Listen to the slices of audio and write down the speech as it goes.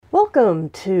Welcome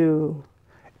to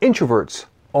Introverts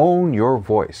Own Your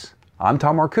Voice. I'm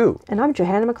Tom Marcoux. And I'm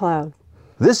Johanna McLeod.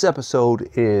 This episode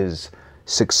is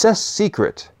Success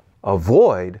Secret.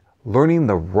 Avoid learning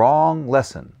the wrong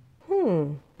lesson.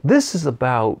 This is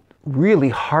about really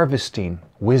harvesting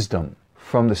wisdom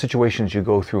from the situations you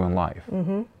go through in life.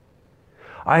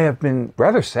 I have been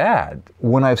rather sad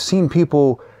when I've seen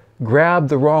people grab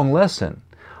the wrong lesson.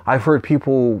 I've heard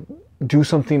people do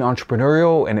something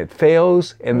entrepreneurial and it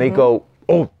fails and they go,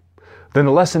 oh, then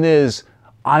the lesson is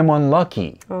I'm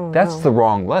unlucky. That's the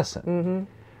wrong lesson.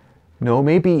 No,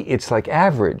 maybe it's like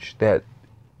average, that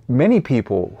many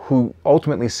people who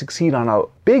ultimately succeed on a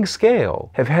big scale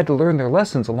have had to learn their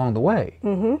lessons along the way.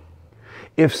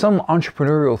 If some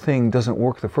entrepreneurial thing doesn't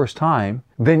work the first time,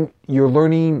 then you're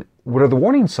learning what are the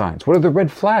warning signs, what are the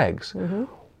red flags.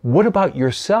 What about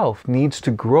yourself needs to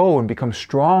grow and become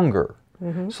stronger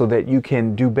so that you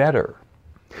can do better.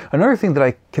 Another thing that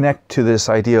I connect to this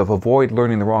idea of avoid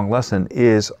learning the wrong lesson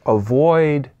is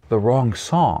avoid the wrong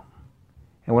song.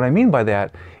 And what I mean by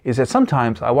that is that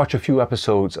sometimes I watch a few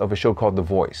episodes of a show called The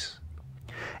Voice.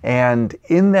 And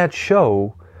in that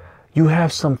show, you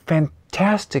have some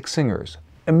fantastic singers,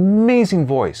 amazing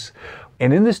voice.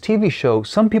 And in this TV show,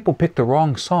 some people pick the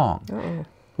wrong song.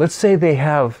 Let's say they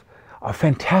have a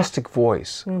fantastic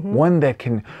voice, one that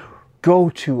can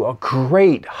go to a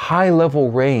great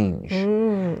high-level range.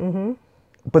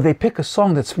 But they pick a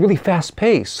song that's really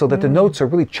fast-paced so that the notes are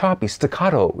really choppy.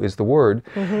 Staccato is the word.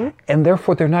 And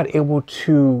therefore, they're not able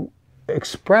to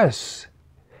express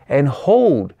and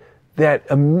hold that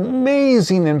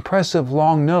amazing, impressive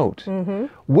long note,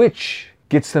 which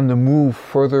gets them to move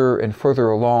further and further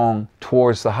along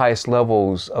towards the highest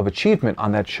levels of achievement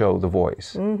on that show, The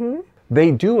Voice.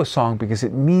 They do a song because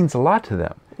it means a lot to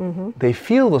them. They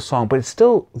feel the song, but it's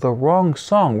still the wrong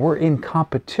song. We're in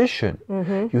competition.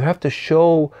 You have to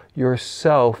show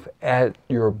yourself at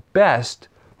your best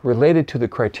related to the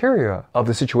criteria of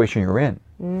the situation you're in.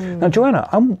 Now, Joanna,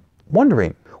 I'm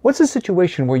wondering, what's a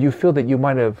situation where you feel that you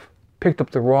might have picked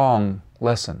up the wrong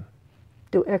lesson?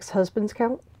 Do ex-husbands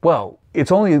count? Well,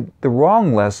 it's only the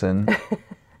wrong lesson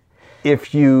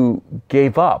if you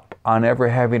gave up on ever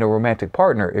having a romantic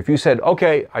partner. If you said,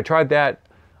 okay, I tried that,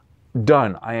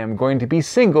 done. I am going to be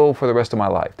single for the rest of my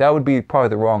life. That would be probably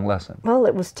the wrong lesson. Well,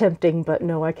 it was tempting, but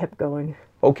no, I kept going.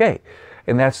 Okay,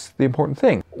 and that's the important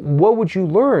thing. What would you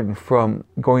learn from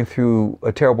going through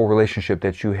a terrible relationship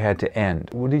that you had to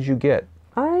end? What did you get?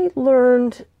 I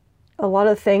learned a lot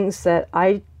of things that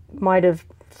I might have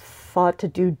thought to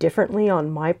do differently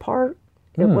on my part.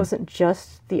 It wasn't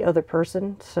just the other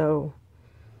person, so...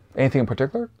 Anything in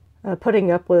particular?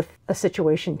 Putting up with a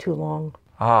situation too long.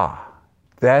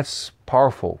 That's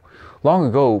powerful. Long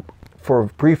ago, for a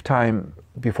brief time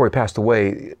before he passed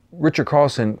away, Richard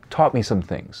Carlson taught me some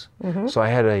things. So I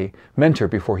had a mentor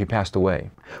before he passed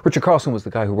away. Richard Carlson was the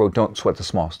guy who wrote Don't Sweat the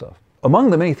Small Stuff. Among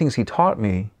the many things he taught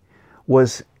me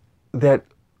was that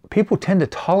people tend to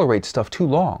tolerate stuff too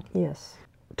long. Yes.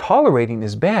 Tolerating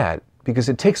is bad because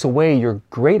it takes away your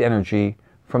great energy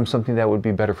from something that would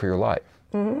be better for your life.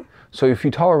 So if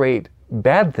you tolerate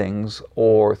bad things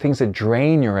or things that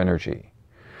drain your energy,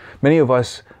 many of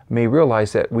us may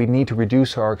realize that we need to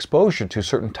reduce our exposure to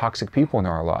certain toxic people in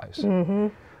our lives.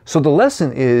 So the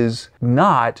lesson is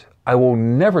not, I will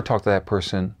never talk to that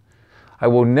person. I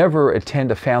will never attend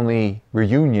a family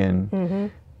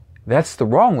reunion. That's the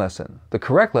wrong lesson. The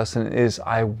correct lesson is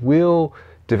I will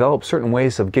develop certain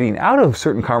ways of getting out of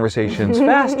certain conversations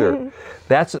faster.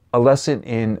 That's a lesson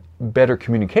in better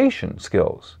communication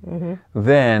skills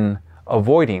than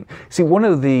avoiding. See, one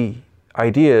of the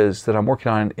ideas that I'm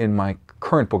working on in my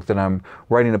current book that I'm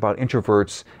writing about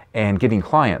introverts and getting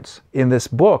clients. In this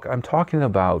book, I'm talking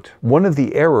about one of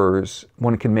the errors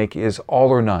one can make is all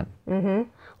or none.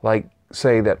 Like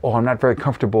say that, oh, I'm not very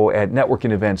comfortable at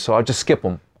networking events, so I'll just skip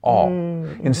them all.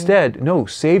 Instead, no,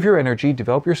 save your energy,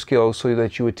 develop your skills so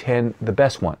that you attend the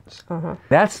best ones.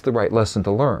 That's the right lesson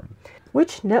to learn.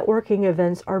 Which networking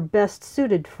events are best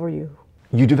suited for you?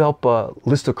 You develop a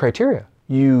list of criteria.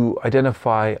 You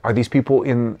identify, are these people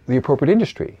in the appropriate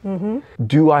industry?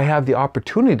 Do I have the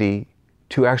opportunity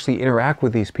to actually interact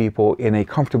with these people in a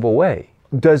comfortable way?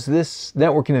 Does this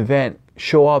networking event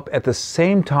show up at the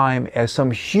same time as some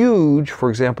huge, for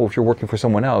example, if you're working for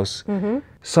someone else,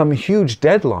 some huge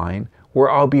deadline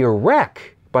where I'll be a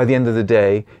wreck by the end of the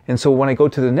day, and so when I go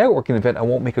to the networking event, I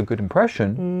won't make a good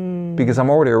impression because I'm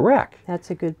already a wreck. That's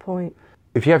a good point.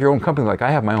 If you have your own company, like I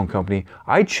have my own company,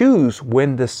 I choose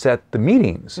when to set the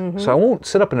meetings. So I won't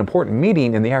set up an important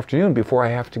meeting in the afternoon before I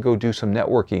have to go do some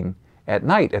networking at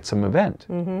night at some event.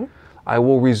 I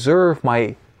will reserve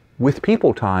my with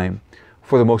people time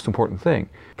for the most important thing.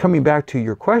 Coming back to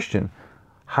your question,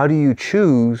 how do you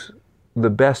choose the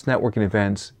best networking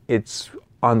events? It's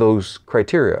on those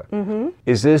criteria.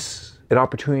 Is this an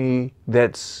opportunity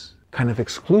that's kind of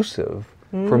exclusive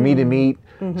for me to meet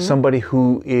somebody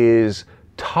who is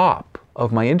top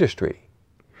of my industry?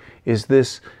 Is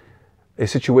this a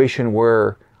situation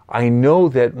where I know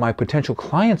that my potential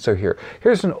clients are here?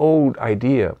 Here's an old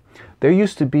idea. There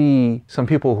used to be some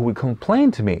people who would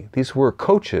complain to me. These were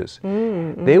coaches.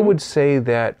 They would say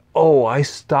that, oh, I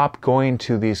stopped going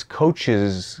to these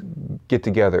coaches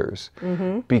get-togethers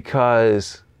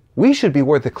because we should be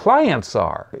where the clients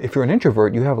are. If you're an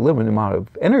introvert, you have a limited amount of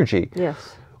energy.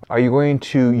 Yes. Are you going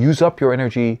to use up your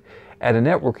energy at a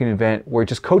networking event where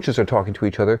just coaches are talking to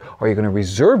each other? Or are you going to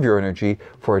reserve your energy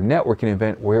for a networking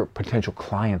event where potential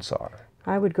clients are?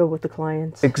 I would go with the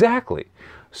clients. Exactly.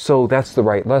 So that's the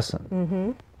right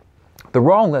lesson. The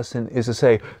wrong lesson is to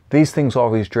say, these things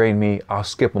always drain me, I'll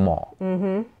skip them all.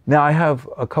 Now I have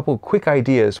a couple quick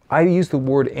ideas. I use the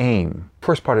word aim.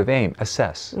 First part of aim,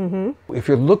 assess. If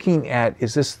you're looking at,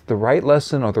 is this the right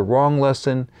lesson or the wrong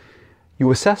lesson,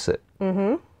 you assess it.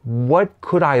 What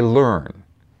could I learn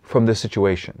from this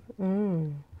situation?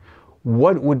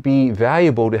 What would be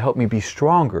valuable to help me be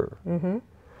stronger?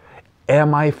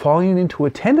 Am I falling into a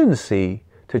tendency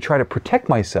to try to protect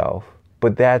myself,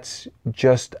 but that's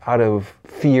just out of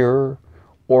fear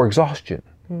or exhaustion?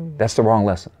 That's the wrong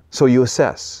lesson. So you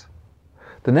assess.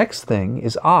 The next thing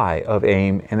is I of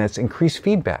aim, and that's increased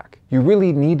feedback. You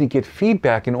really need to get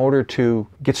feedback in order to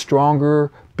get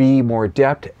stronger, be more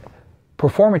adept,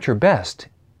 perform at your best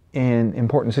in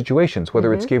important situations,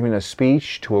 whether it's giving a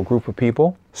speech to a group of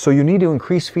people. So you need to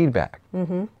increase feedback.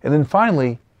 And then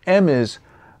finally, M is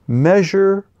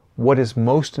measure what is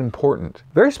most important.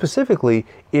 Very specifically,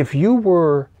 if you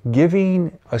were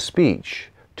giving a speech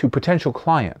to potential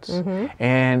clients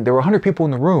and there were 100 people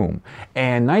in the room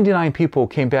and 99 people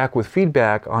came back with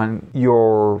feedback on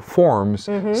your forms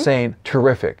saying,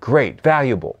 terrific, great,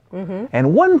 valuable.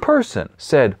 And one person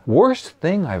said, worst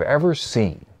thing I've ever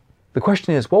seen. The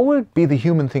question is, what would be the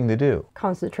human thing to do?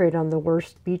 Concentrate on the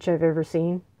worst speech I've ever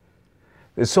seen.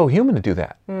 It's so human to do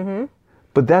that.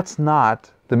 But that's not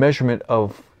the measurement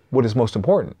of what is most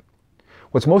important.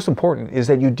 What's most important is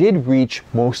that you did reach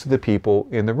most of the people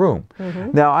in the room.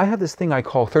 Now, I have this thing I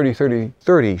call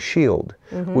 30-30-30 shield,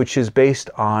 which is based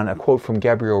on a quote from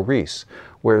Gabrielle Reese,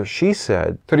 where she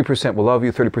said, 30% will love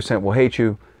you, 30% will hate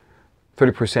you,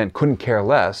 30% couldn't care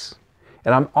less.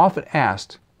 And I'm often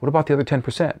asked, what about the other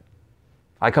 10%?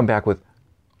 I come back with,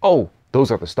 oh, those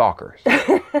are the stalkers.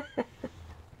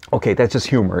 Okay, that's just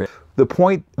humor. The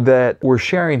point that we're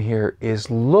sharing here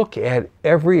is look at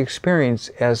every experience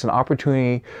as an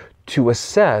opportunity to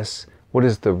assess what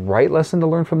is the right lesson to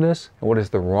learn from this and what is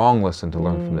the wrong lesson to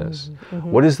learn from this.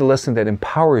 What is the lesson that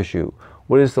empowers you?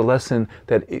 What is the lesson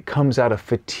that it comes out of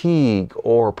fatigue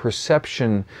or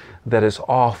perception that is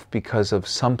off because of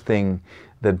something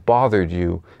that bothered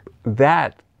you?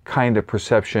 That kind of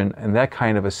perception and that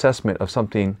kind of assessment of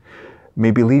something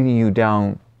may be leading you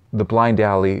down the blind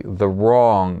alley, the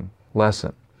wrong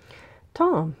lesson.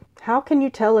 Tom, how can you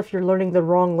tell if you're learning the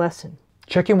wrong lesson?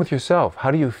 Check in with yourself.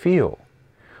 How do you feel?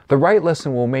 The right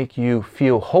lesson will make you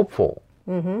feel hopeful.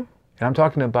 And I'm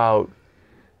talking about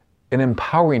an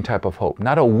empowering type of hope,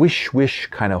 not a wish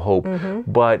kind of hope,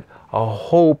 but a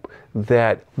hope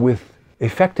that with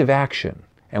effective action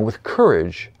and with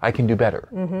courage, I can do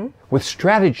better. With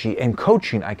strategy and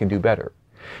coaching, I can do better.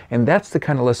 And that's the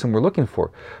kind of lesson we're looking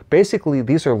for. Basically,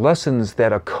 these are lessons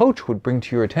that a coach would bring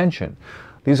to your attention.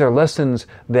 These are lessons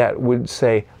that would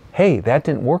say, hey, that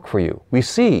didn't work for you. We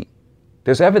see,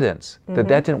 there's evidence that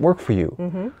that didn't work for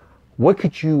you. What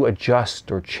could you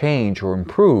adjust or change or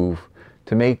improve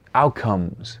to make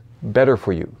outcomes better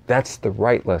for you? That's the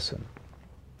right lesson.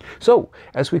 So,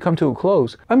 as we come to a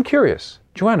close, I'm curious,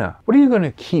 Joanna, what are you going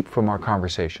to keep from our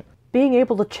conversation? Being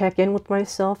able to check in with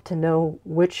myself to know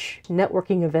which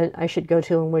networking event I should go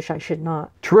to and which I should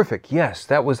not. Terrific. Yes,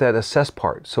 that was that assess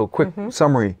part. So quick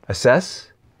summary.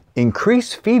 Assess,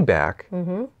 increase feedback,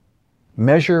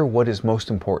 measure what is most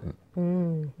important.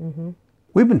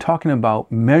 We've been talking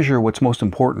about measure what's most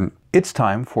important. It's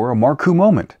time for a Marku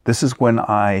moment. This is when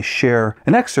I share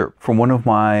an excerpt from one of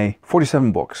my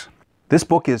 47 books. This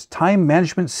book is Time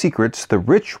Management Secrets the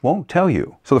Rich Won't Tell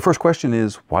You. So the first question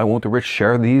is, why won't the rich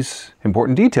share these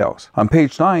important details? On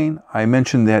page 9, I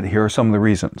mentioned that here are some of the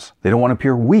reasons. They don't want to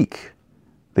appear weak.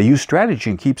 They use strategy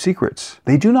and keep secrets.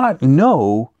 They do not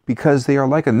know because they are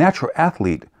like a natural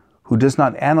athlete who does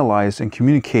not analyze and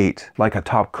communicate like a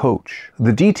top coach.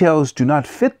 The details do not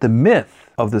fit the myth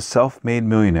of the self-made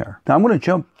millionaire. Now I'm going to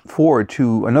jump forward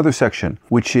to another section,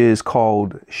 which is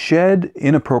called Shed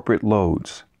Inappropriate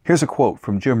Loads. Here's a quote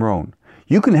from Jim Rohn.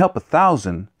 You can help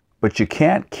 1,000, but you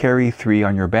can't carry 3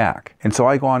 on your back. And so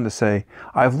I go on to say,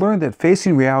 I've learned that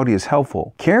facing reality is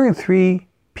helpful. Carrying 3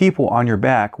 people on your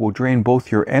back will drain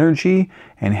both your energy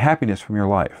and happiness from your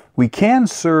life. We can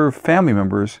serve family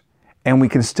members and we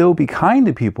can still be kind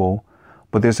to people,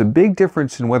 but there's a big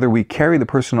difference in whether we carry the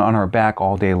person on our back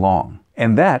all day long.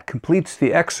 And that completes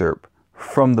the excerpt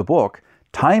from the book,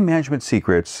 Time Management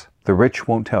Secrets The Rich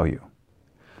Won't Tell You.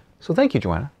 So thank you,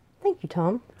 Joanna. Thank you,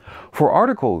 Tom. For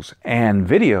articles and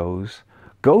videos,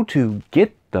 go to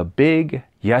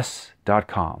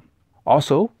getthebigyes.com.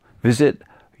 Also, visit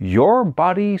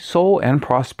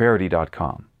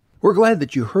yourbodysoulandprosperity.com. We're glad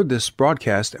that you heard this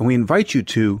broadcast, and we invite you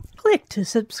to click to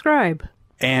subscribe.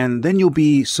 And then you'll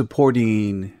be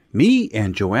supporting me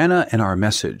and Joanna and our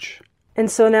message. And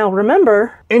so now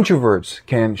remember, introverts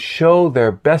can show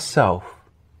their best self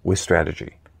with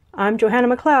strategy. I'm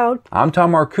Johanna McLeod. I'm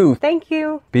Tom Marcoux. Thank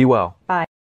you. Be well. Bye.